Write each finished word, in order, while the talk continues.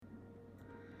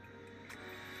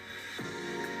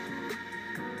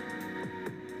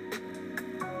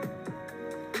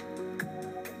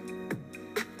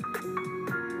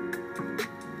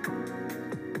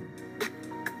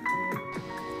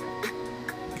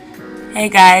Hey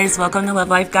guys, welcome to Love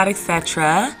Life God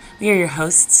Etc. We are your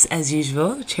hosts as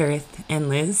usual, Cherith and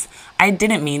Liz. I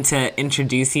didn't mean to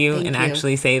introduce you Thank and you.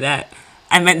 actually say that.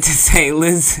 I meant to say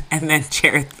Liz and then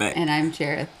Cherith, but And I'm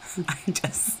Cherith. I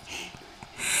just...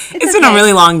 It's been a okay.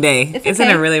 really long day. It's been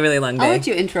okay. a really, really long day. I'll let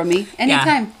you intro me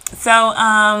anytime. So,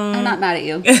 I'm not mad at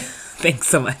you thanks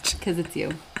so much. because it's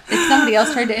you. If somebody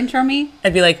else tried to intro me,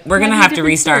 I'd be like, we're going to Might be a have to different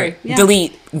restart. story. Yeah.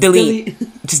 Delete.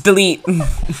 Just delete.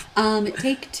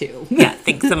 take two. Yeah,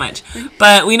 thanks so much.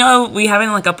 But we know we haven't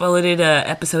uploaded a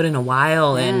episode in a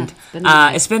while, Yeah, and it's been a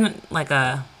minute. it's been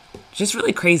a just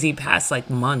really crazy past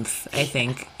month, I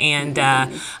think. And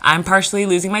I'm partially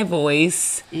losing my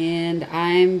voice. And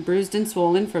I'm bruised and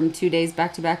swollen from 2 days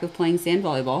back to back of playing sand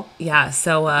volleyball. Yeah,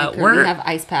 so I currently we're have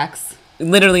ice packs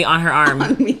literally on her arm,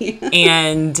 on me.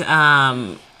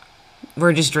 and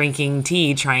we're just drinking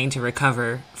tea, trying to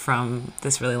recover from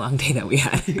this really long day that we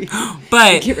had.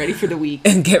 But Get ready for the week.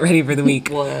 get ready for the week.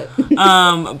 What?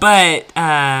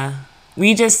 But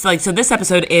we just so this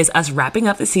episode is us wrapping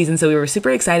up the season. So we were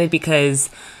super excited because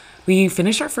we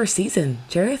finished our first season,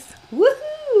 Jareth.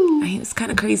 Woohoo! It's kind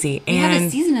of crazy. We have a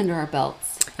And season under our belts.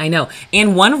 I know.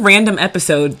 And one random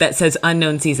episode that says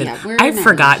unknown season. Yeah, we're I not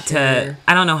forgot sure. to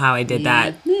I don't know how I did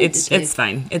Yeah, that. it's okay. It's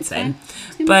fine. It's fine.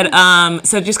 fine. But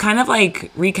so just kind of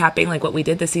recapping what we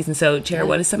did this season. So Cher,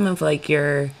 what is some of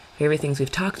your favorite things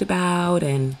we've talked about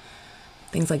and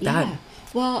things like Yeah. that?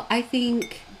 Well, I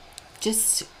think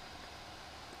just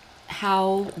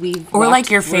how we've Or walked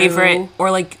your through- favorite,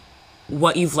 or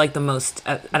what you've liked the most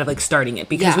out of starting it,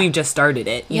 because Yeah. we've just started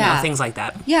it, you know, Yeah. things like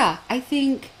that. Yeah, I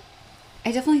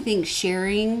definitely think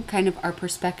sharing kind of our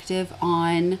perspective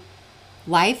on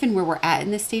life and where we're at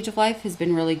in this stage of life has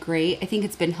been really great. I think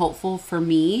it's been helpful for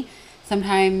me.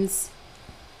 Sometimes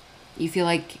you feel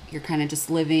like you're kind of just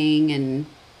living and,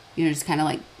 just kind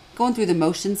of going through the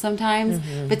motions sometimes.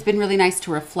 But it's been really nice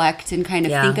to reflect and kind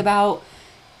of Yeah. think about,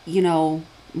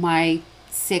 my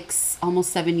 6, almost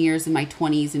 7 years in my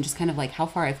 20s and just kind of how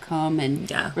far I've come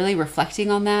and Yeah. really reflecting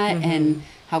on that and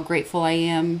how grateful I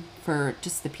am for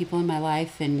just the people in my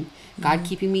life and God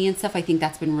keeping me and stuff. I think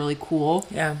that's been really cool.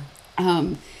 Yeah.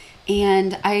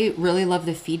 And I really love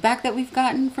the feedback that we've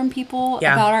gotten from people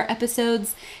Yeah. about our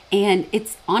episodes. And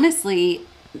it's honestly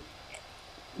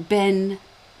been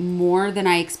more than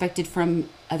I expected from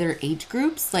other age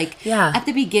groups. Yeah. At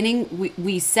the beginning,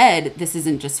 we said this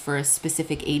isn't just for a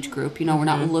specific age group. We're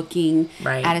not looking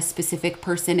Right. at a specific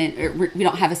person, or we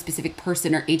don't have a specific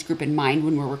person or age group in mind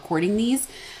when we're recording these.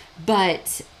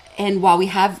 And while we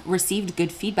have received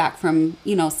good feedback from,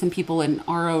 some people in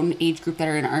our own age group that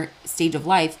are in our stage of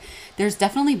life, there's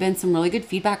definitely been some really good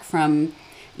feedback from,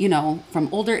 from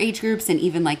older age groups and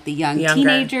even the Younger.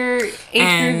 teenager age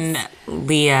And groups.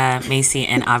 Leah, Macy,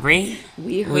 and Aubrey.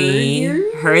 We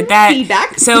heard that.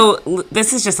 feedback. So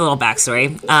this is just a little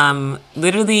backstory.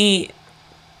 Literally,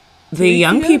 the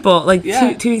young ago? people,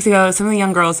 Yeah. two weeks ago, some of the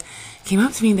young girls came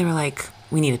up to me and they were like,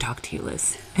 "We need to talk to you,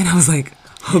 Liz." And I was like,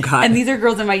 "Oh God." And these are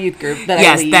girls in my youth group that I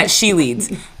Yes, lead. that she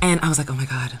leads. And I was like, "Oh my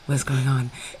God, what's going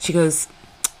on?" She goes,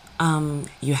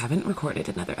 "You haven't recorded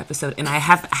another episode." And I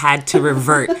have had to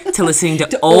revert to listening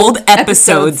to old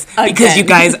episodes because you again.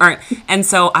 guys aren't. And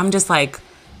so I'm just like,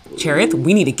 Cherith,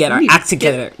 we need to get our need to act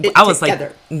together. get it I was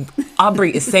together. like,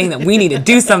 Aubrey is saying that we need to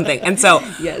do something. And so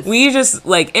Yes. we just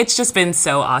it's just been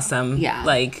so awesome. Yeah.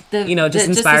 Just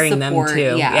inspiring them support,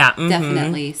 too. Yeah, mhm.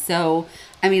 definitely. So,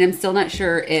 I'm still not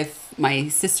sure if my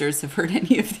sisters have heard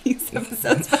any of these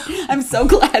episodes, but I'm so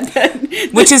glad that...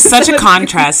 Which is such a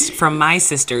contrast from my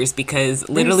sisters, because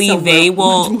literally so they much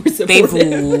will more they've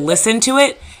supportive. listened to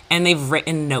it and they've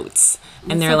written notes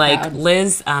and they're so like, proud.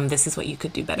 "Liz, this is what you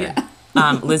could do better."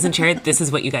 Liz and Cherith, this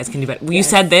is what you guys can do better. You Yes,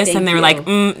 said this, thank and they were you. like,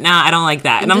 "Nah, I don't like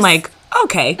that." And I'm just- like,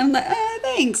 "Okay, I'm like,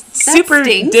 thanks. That super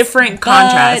stinks, different but,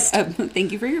 contrast."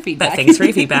 thank you for your feedback. But thanks for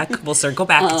your feedback. We'll circle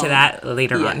back to that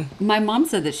later Yeah. on. My mom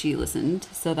said that she listened,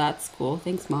 so that's cool.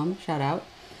 Thanks, Mom. Shout out.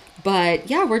 But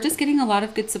yeah, we're just getting a lot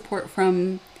of good support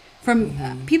from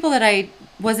people that I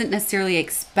wasn't necessarily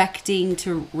expecting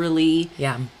to really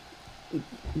Yeah,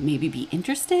 maybe be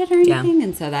interested or Yeah. anything.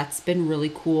 And so that's been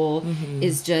really cool.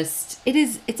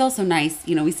 It's also nice,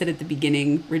 we said at the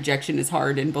beginning, rejection is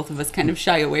hard and both of us kind of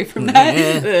shy away from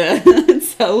that.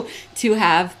 So to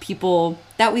have people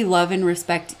that we love and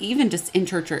respect, even just in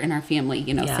church or in our family,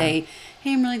 Yeah. say,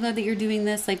 "Hey, I'm really glad that you're doing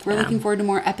this. We're looking forward to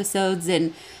more episodes,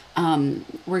 and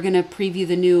we're going to preview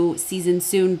the new season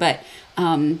soon." But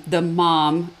the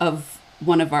mom of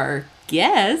one of our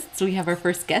guests, we have our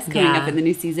first guest coming up in the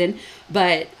new season,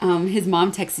 but his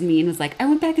mom texted me and was like, "I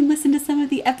went back and listened to some of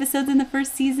the episodes in the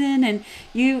first season, and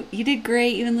you did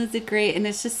great. You and Liz did great." And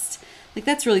it's just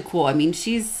that's really cool. I mean,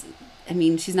 she's I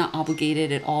mean, she's not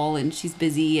obligated at all, and she's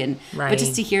busy, and Right. but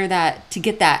just to hear that, to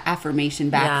get that affirmation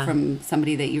back Yeah. from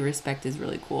somebody that you respect is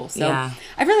really cool. So Yeah.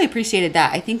 I really appreciated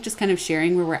that. I think just kind of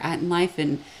sharing where we're at in life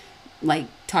and like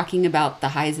talking about the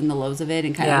highs and the lows of it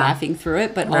and kind of Yeah. laughing through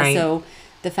it, but Right. also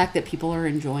the fact that people are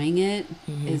enjoying it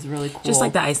is really cool. Just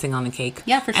like the icing on the cake.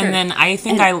 Yeah, for sure. And then I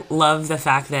think And- I love the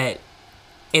fact that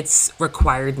it's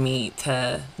required me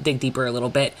to dig deeper a little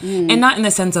bit. And not in the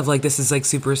sense of like this is like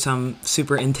some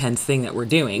super intense thing that we're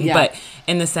doing, Yeah. but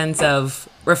in the sense of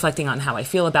reflecting on how I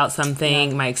feel about something,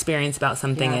 Yeah. my experience about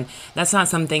something. Yeah. And that's not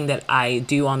something that I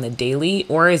do on the daily,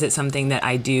 or is it something that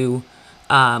I do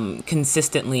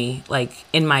consistently, like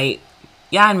in my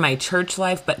church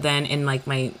life, but then in like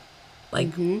my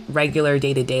regular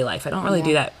day-to-day life. I don't really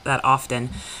do that often.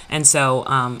 And so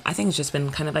I think it's just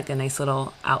been kind of like a nice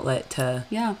little outlet to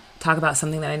Yeah. talk about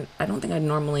something that I don't think I'd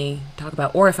normally talk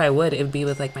about. Or if I would, it would be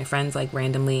with like my friends like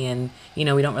randomly, and we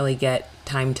don't really get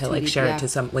time to like share it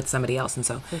to with somebody else. And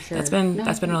so For sure. that's been No,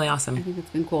 really I awesome. think it's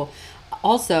been cool.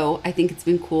 Also, I think it's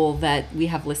been cool that we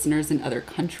have listeners in other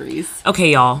countries.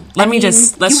 Okay, y'all. Let's you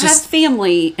just have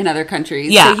family in other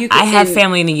countries. Yeah, you I have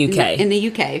family in the UK. In the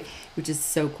UK, which is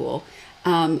so cool.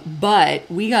 But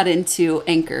we got into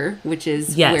Anchor, which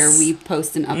is Yes. where we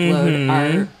post and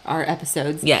upload our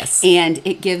episodes. Yes. And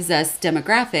it gives us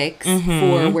demographics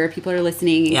for where people are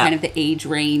listening and Yep. kind of the age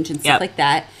range and stuff Yep. like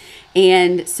that.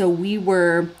 And so we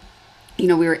were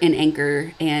in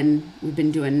Anchor, and we've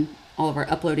been doing all of our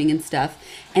uploading and stuff.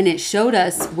 And it showed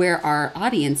us where our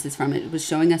audience is from. It was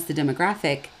showing us the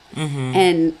demographic.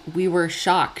 And we were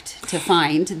shocked to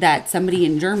find that somebody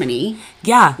in Germany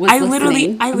Yeah, was I literally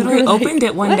listening. literally We're like, opened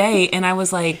it one "What?" day, and I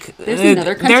was like, There's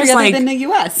another country other than the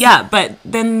US. Yeah, but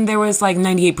then there was like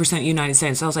 98% United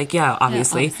States. So I was like, yeah,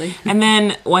 obviously. obviously. And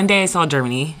then one day I saw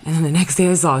Germany, and then the next day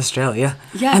I saw Australia.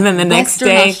 Yeah, and then the next Western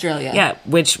day, Australia. yeah,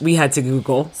 which we had to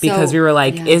Google because So, we were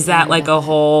like, yeah, is that I like know a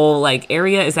whole like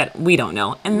area? Is that we don't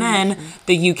know? And then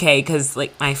the UK, because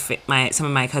like some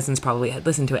of my cousins probably had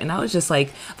listened to it, and I was just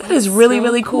like, that is really so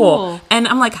really cool. cool. And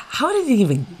I'm like, how did it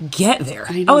even get there?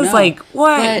 I I don't was know. like,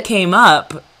 what But- came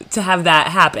up to have that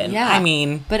happen? Yeah. I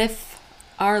mean, but if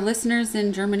our listeners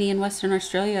in Germany and Western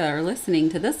Australia are listening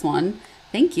to this one,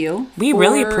 thank you. We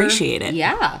really appreciate it.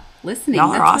 Yeah, listening. Y'all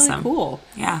are That's awesome. really cool.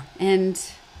 yeah. And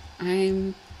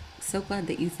I'm so glad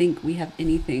that you think we have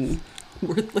anything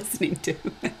worth listening to.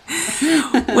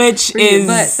 Which For you, is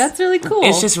but that's really cool.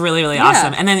 It's just really really Yeah.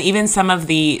 awesome. And then even some of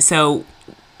the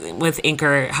with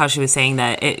Anchor, how she was saying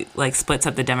that it like splits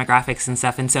up the demographics and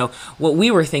stuff. And so what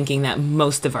we were thinking that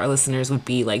most of our listeners would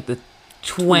be like the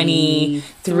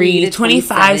 23 to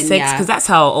 25 27, 6 yeah. because that's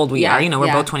how old we Yeah, are, we're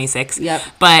yeah. both 26. Yep.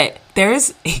 But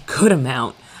there's a good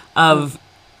amount of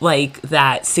like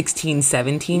that 16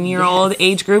 17-year-old Yes.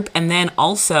 age group, and then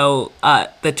also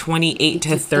the 28 to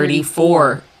to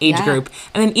 34 age Yeah. group,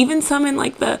 and then even some in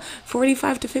like the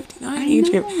 45 to 59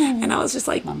 age group. know. And I was just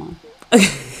like, My mom.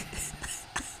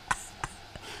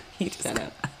 you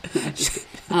just,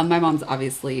 My mom's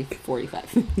obviously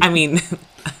 45. I mean,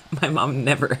 my mom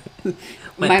never went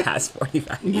My- past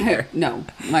 45 either. No,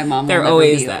 my mom. They're will never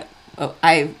always be- that. Oh,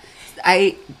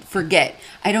 I forget.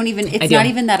 I don't even. It's do. not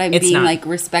even that I'm It's being not.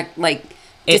 like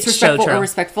It's so disrespectful true. or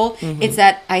respectful. It's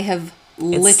that I have so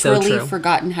literally true.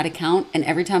 forgotten how to count, and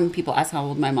every time people ask how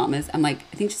old my mom is, I'm like,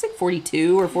 I think she's like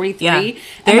 42 or 43. Yeah. And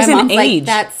There's my an mom's age. like,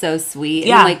 that's so sweet. And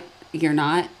Yeah. I'm like, you're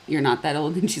not that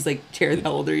old. And she's like, Jared,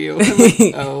 how old are you? I'm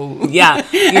like, oh. Yeah,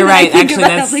 And you're then I right. think Actually,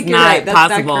 about it, I that's was like, you're not right, that's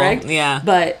possible. correct. Yeah.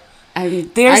 But I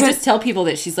There's a- just tell people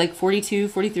that she's like 42,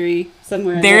 43,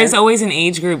 somewhere in There is there. always an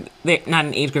age group, not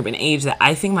an age group, an age that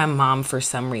I think my mom, for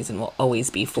some reason, will always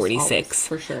be 46.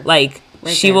 for sure. Like,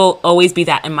 Right she there. will always be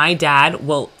that. And my dad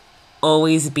will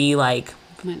always be like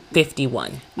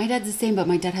 51. My dad's the same, but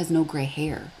my dad has no gray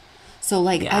hair. So,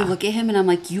 like, I Yeah. look at him and I'm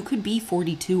like, you could be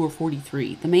 42 or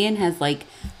 43. The man has, like,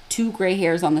 2 gray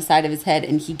hairs on the side of his head,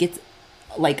 and he gets,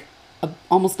 like,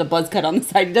 almost a buzz cut on the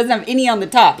side. He doesn't have any on the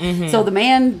top. Mm-hmm. So, the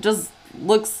man just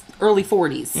looks early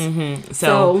 40s.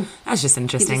 So that's just He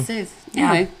interesting. just says,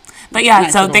 Yeah. anyway. But yeah,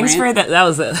 Nice so little thanks for rant. that. That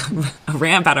was a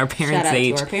rant about our Shout parents' out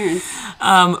age. to our parents.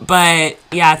 But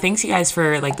yeah, thanks you guys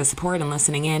for like the support and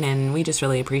listening in, and we just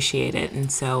really appreciate it. And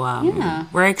so Yeah.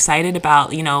 we're excited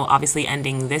about, obviously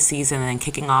ending this season and then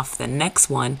kicking off the next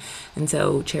one. And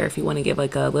so, Chair, if you want to give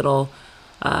like a little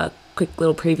quick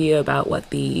little preview about what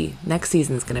the next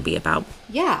season is going to be about.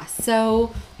 Yeah,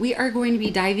 so we are going to be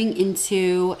diving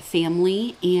into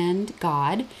family and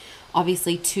God.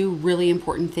 Obviously, 2 really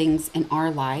important things in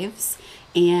our lives,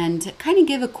 and kind of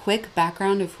give a quick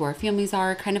background of who our families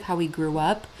are, kind of how we grew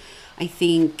up. I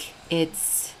think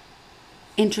it's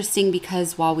interesting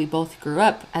because while we both grew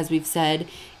up, as we've said,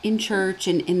 in church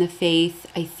and in the faith,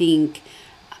 I think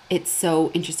it's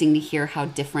so interesting to hear how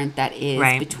different that is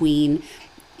between,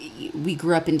 we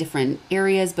grew up in different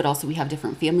areas, but also we have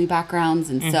different family backgrounds.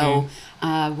 And so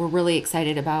we're really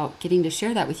excited about getting to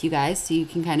share that with you guys so you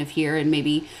can kind of hear and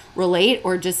maybe relate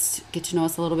or just get to know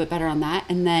us a little bit better on that.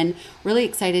 And then really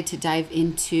excited to dive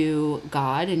into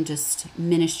God and just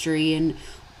ministry and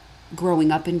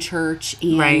growing up in church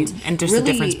and just really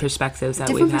the different perspectives that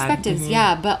different we've had. perspectives,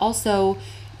 yeah, but also,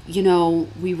 you know,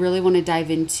 we really want to dive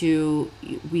into,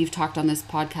 we've talked on this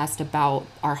podcast about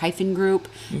our hyphen group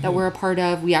that we're a part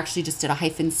of. We actually just did a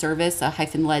hyphen service, a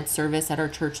hyphen led service at our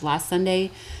church last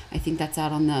Sunday. I think that's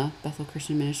out on the Bethel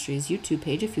Christian Ministries YouTube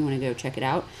page if you want to go check it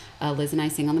out. Liz and I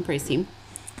sing on the praise team.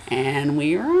 And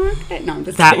we rocked it. No, I'm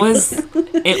just that kidding.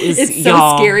 It's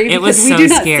so scary because we do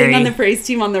not scary. sing on the praise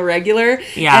team on the regular.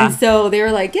 Yeah. And so they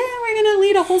were like, yeah, we're going to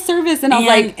lead a whole service. And I was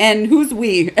like, and who's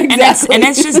we? Exactly. And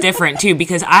it's just different too,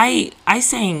 because I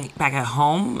sang back at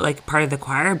home, like part of the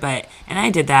choir, and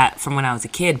I did that from when I was a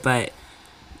kid, but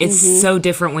it's so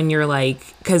different when you're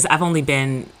like, because I've only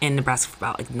been in Nebraska for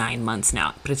about like 9 months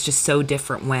now, but it's just so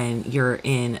different when you're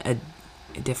in a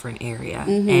different area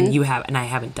and I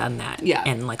haven't done that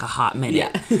in like a hot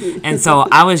minute. And so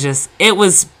it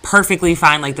was perfectly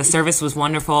fine. Like the service was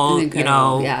wonderful, you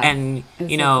know, and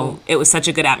you know, cool. It was such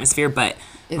a good atmosphere, but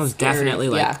it was definitely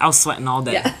like, I was sweating all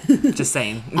day, just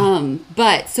saying.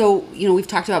 But so, you know, we've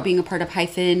talked about being a part of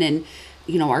Hyphen and,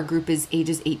 you know, our group is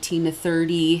ages 18 to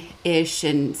 30-ish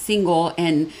and single.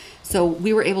 And so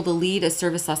we were able to lead a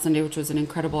service last Sunday, which was an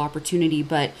incredible opportunity.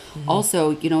 But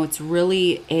also, you know, it's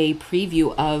really a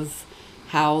preview of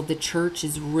how the church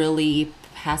is really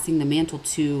passing the mantle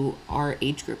to our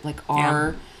age group, like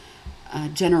our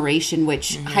generation,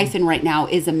 which Hyphen right now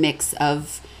is a mix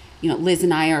of, you know, Liz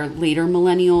and I are later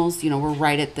millennials. You know, we're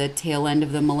right at the tail end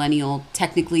of the millennial,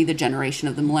 technically the generation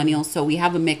of the millennials. So we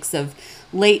have a mix of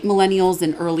late millennials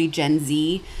and early Gen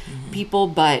Z people,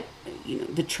 but you know,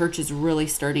 the church is really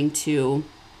starting to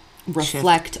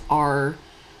reflect our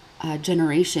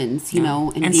generations, you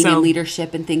know, and being in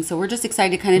leadership and things. So we're just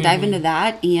excited to kind of dive into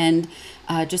that and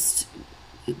just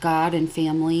God and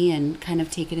family and kind of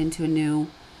take it into a new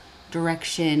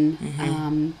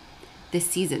direction this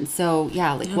season. So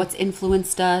what's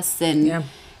influenced us and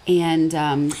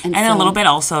a little bit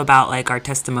also about like our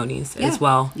testimonies as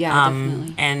well.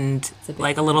 Definitely. And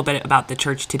like a little bit about the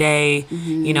church today,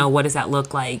 you know, what does that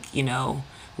look like, you know,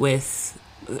 with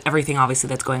everything obviously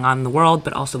that's going on in the world,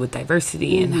 but also with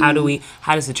diversity and how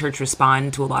does the church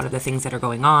respond to a lot of the things that are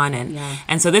going on?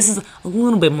 And so this is a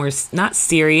little bit more, not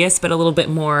serious, but a little bit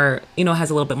more, you know, has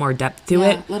a little bit more depth to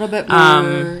it. A little bit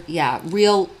more,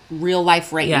 real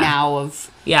life now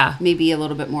of maybe a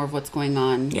little bit more of what's going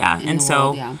on in the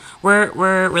world.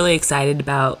 We're really excited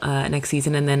about next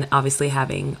season, and then obviously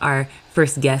having our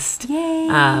first guest. Yay.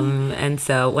 And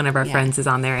so one of our friends is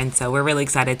on there, and so we're really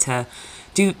excited to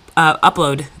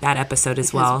upload that episode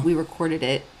as well. We recorded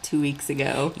it 2 weeks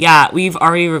ago. Yeah, we've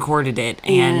already recorded it,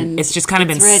 and it's just kind of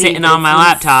been sitting on my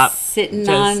laptop, sitting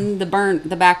on the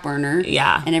back burner.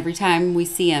 Yeah. And every time we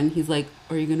see him, he's like,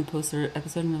 "Are you going to post our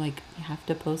episode?" And we're like, "You have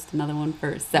to post another one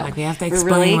first." So like we have to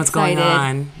explain really what's going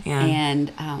on. Yeah.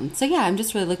 And I'm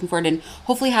just really looking forward, and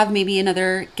hopefully have maybe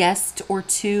another guest or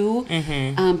two,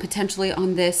 potentially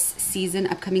on this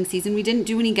upcoming season. We didn't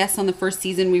do any guests on the first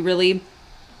season. We really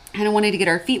kind of wanted to get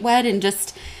our feet wet and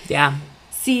just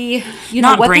see, you know,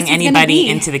 not what bring this was anybody be.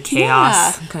 into the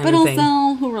chaos kind but of also,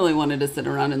 thing. who really wanted to sit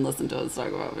around and listen to us talk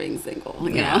about being single?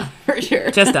 You know, for sure.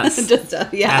 Just us. Just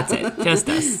us. Yeah, that's it. Just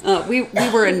us. We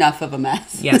were enough of a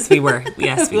mess. Yes, we were.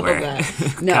 Yes, we were.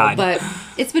 No, God. but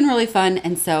it's been really fun,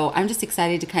 and so I'm just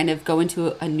excited to kind of go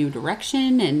into a new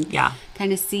direction and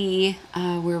kind of see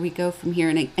where we go from here.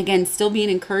 And again, still be an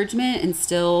encouragement and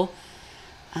still.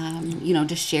 You know,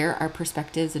 just share our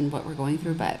perspectives and what we're going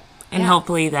through, and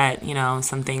hopefully that, you know,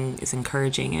 something is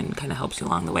encouraging and kind of helps you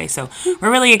along the way. So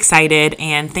we're really excited,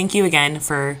 and thank you again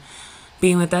for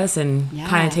being with us and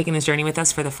kind of taking this journey with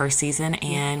us for the first season,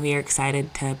 and we are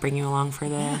excited to bring you along for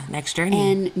the next journey.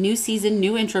 And new season,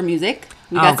 new intro music.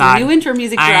 We got some new intro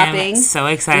music dropping. I'm so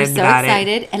excited about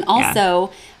it. And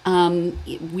also,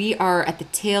 we are at the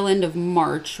tail end of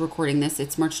March recording this.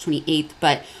 It's March 28th,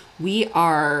 but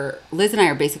Liz and I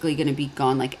are basically going to be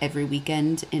gone like every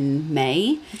weekend in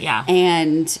May. Yeah.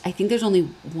 And I think there's only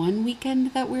one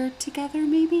weekend that we're together,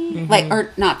 maybe?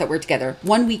 Or not that we're together.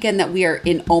 One weekend that we are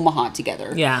in Omaha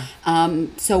together. Yeah.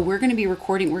 So we're going to be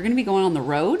recording. We're going to be going on the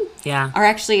road. Yeah.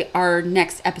 Our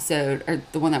next episode, or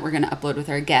the one that we're going to upload with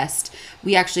our guest,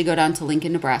 we actually go down to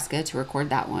Lincoln, Nebraska to record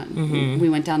that one. We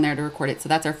went down there to record it. So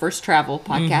that's our first travel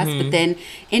podcast. But then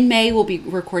in May, we'll be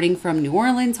recording from New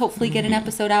Orleans, hopefully get an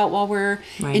episode out while we're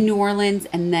in New Orleans.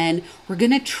 And then we're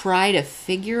going to try to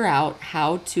figure out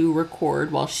how to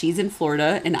record while she's in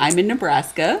Florida and I'm in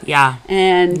Nebraska. Yeah.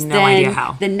 And no idea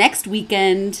how. The next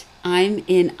weekend, I'm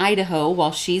in Idaho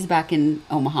while she's back in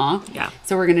Omaha. Yeah.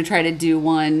 So we're going to try to do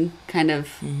one kind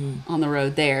of on the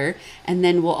road there. And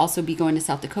then we'll also be going to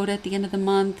South Dakota at the end of the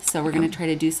month. So we're going to try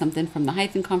to do something from the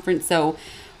Hyphen Conference. So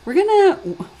we're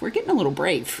getting a little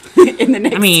brave in the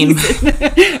next season.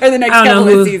 Or the next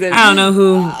couple of seasons. I don't know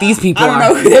who these people are. I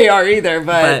don't know who they are either,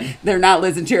 but they're not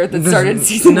Liz and Jarrett that started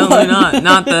season one. No, they're not.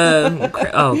 Not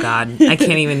the... Oh, God. I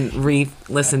can't even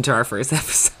re-listen to our first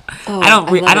episode.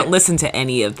 I don't listen to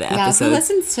any of the episodes. Who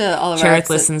listens to all of our Jarrett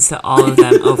episodes? listens to all of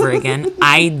them over again.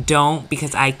 I don't,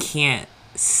 because I can't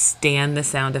stand the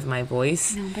sound of my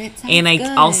voice. No, but it sounds and I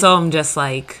good. also am just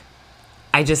like...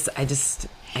 I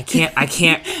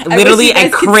can't. Literally, I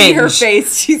cringe. See her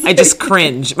face. I just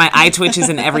cringe. My eye twitches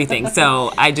and everything.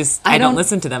 So I don't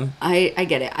listen to them. I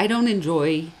get it. I don't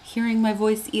enjoy hearing my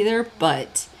voice either,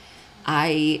 but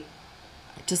I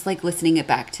just like listening it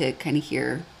back to kind of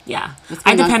hear. Yeah, what's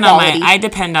I going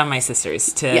depend on my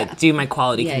sisters to do my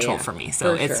quality control for me,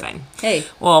 so it's fine. Hey,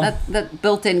 well, that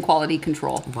built-in quality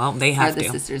control. Well, they have the to.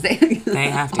 Sisters. They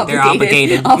have to. They're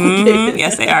obligated.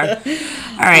 Yes, they are.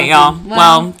 All right, y'all.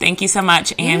 Well, thank you so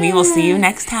much, and we will see you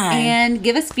next time. And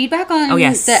give us feedback on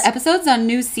the episodes, on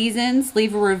new seasons.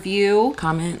 Leave a review,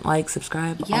 comment, like,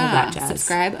 subscribe, all of that jazz.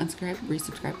 Subscribe, unsubscribe,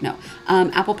 resubscribe. No,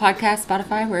 Apple Podcasts,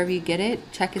 Spotify, wherever you get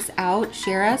it. Check us out.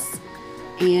 Share us.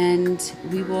 And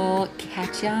we will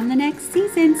catch you on the next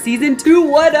season. Season 2,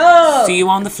 what up? See you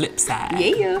on the flip side.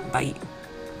 Yeah. Bye.